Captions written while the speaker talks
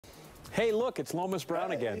Hey, look, it's Lomas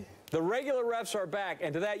Brown again. The regular refs are back,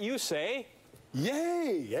 and to that you say...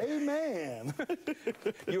 Yay! Amen.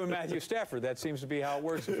 You and Matthew Stafford. That seems to be how it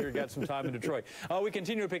works if you've got some time in Detroit. We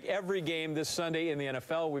continue to pick every game this Sunday in the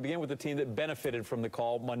NFL. We begin with the team that benefited from the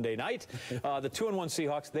call Monday night. The 2-1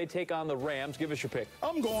 Seahawks, they take on the Rams. Give us your pick.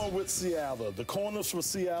 I'm going with Seattle. The corners for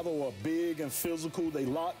Seattle are big and physical. They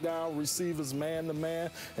lock down receivers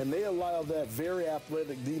man-to-man, and they allow that very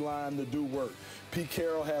athletic D-line to do work. Pete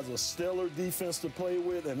Carroll has a stellar defense to play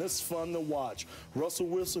with, and it's fun to watch. Russell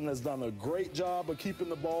Wilson has done a great job of keeping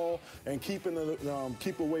the ball and keep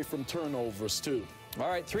away from turnovers, too. All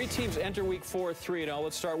right, three teams enter Week 4 3-0.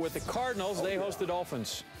 Let's start with the Cardinals. They host the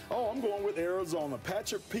Dolphins. Oh, I'm going with Arizona.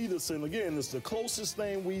 Patrick Peterson, again, is the closest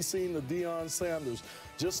thing we've seen to Deion Sanders.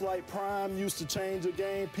 Just like Prime used to change a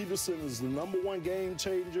game, Peterson is the '1 game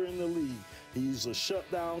changer in the league. He's a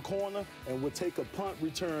shutdown corner and would take a punt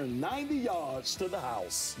return 90 yards to the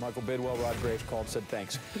house. Michael Bidwell, Rod Graves called, said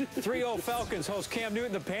thanks. 3-0 Falcons host Cam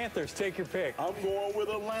Newton, the Panthers. Take your pick. I'm going with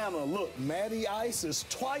Atlanta. Look, Matty Ice is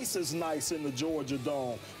twice as nice in the Georgia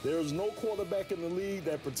Dome. There's no quarterback in the league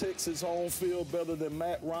that protects his home field better than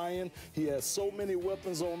Matt Ryan. He has so many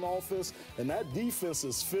weapons on offense, and that defense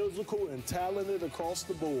is physical and talented across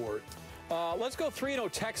the board. Let's go 3-0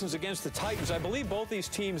 Texans against the Titans. I believe both these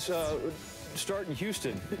teams start in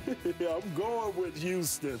Houston. Yeah, I'm going with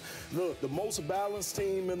Houston. Look, the most balanced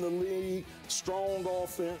team in the league, strong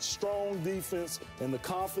offense, strong defense, and the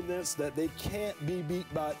confidence that they can't be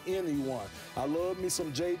beat by anyone. I love me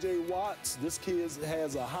some J.J. Watts. This kid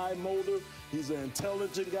has a high motor. He's an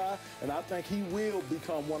intelligent guy, and I think he will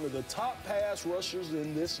become one of the top pass rushers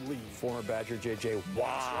in this league. Former Badger J.J.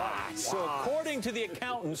 Watts. So according to the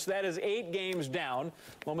accountants, that is 8 games down.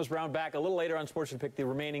 Lomas Brown back a little later on Sports to pick the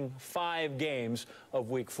remaining 5 games of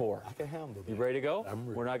Week 4. I can handle it. You ready to go? I'm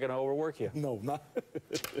ready. We're not going to overwork you. No, not.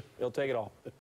 He'll take it all.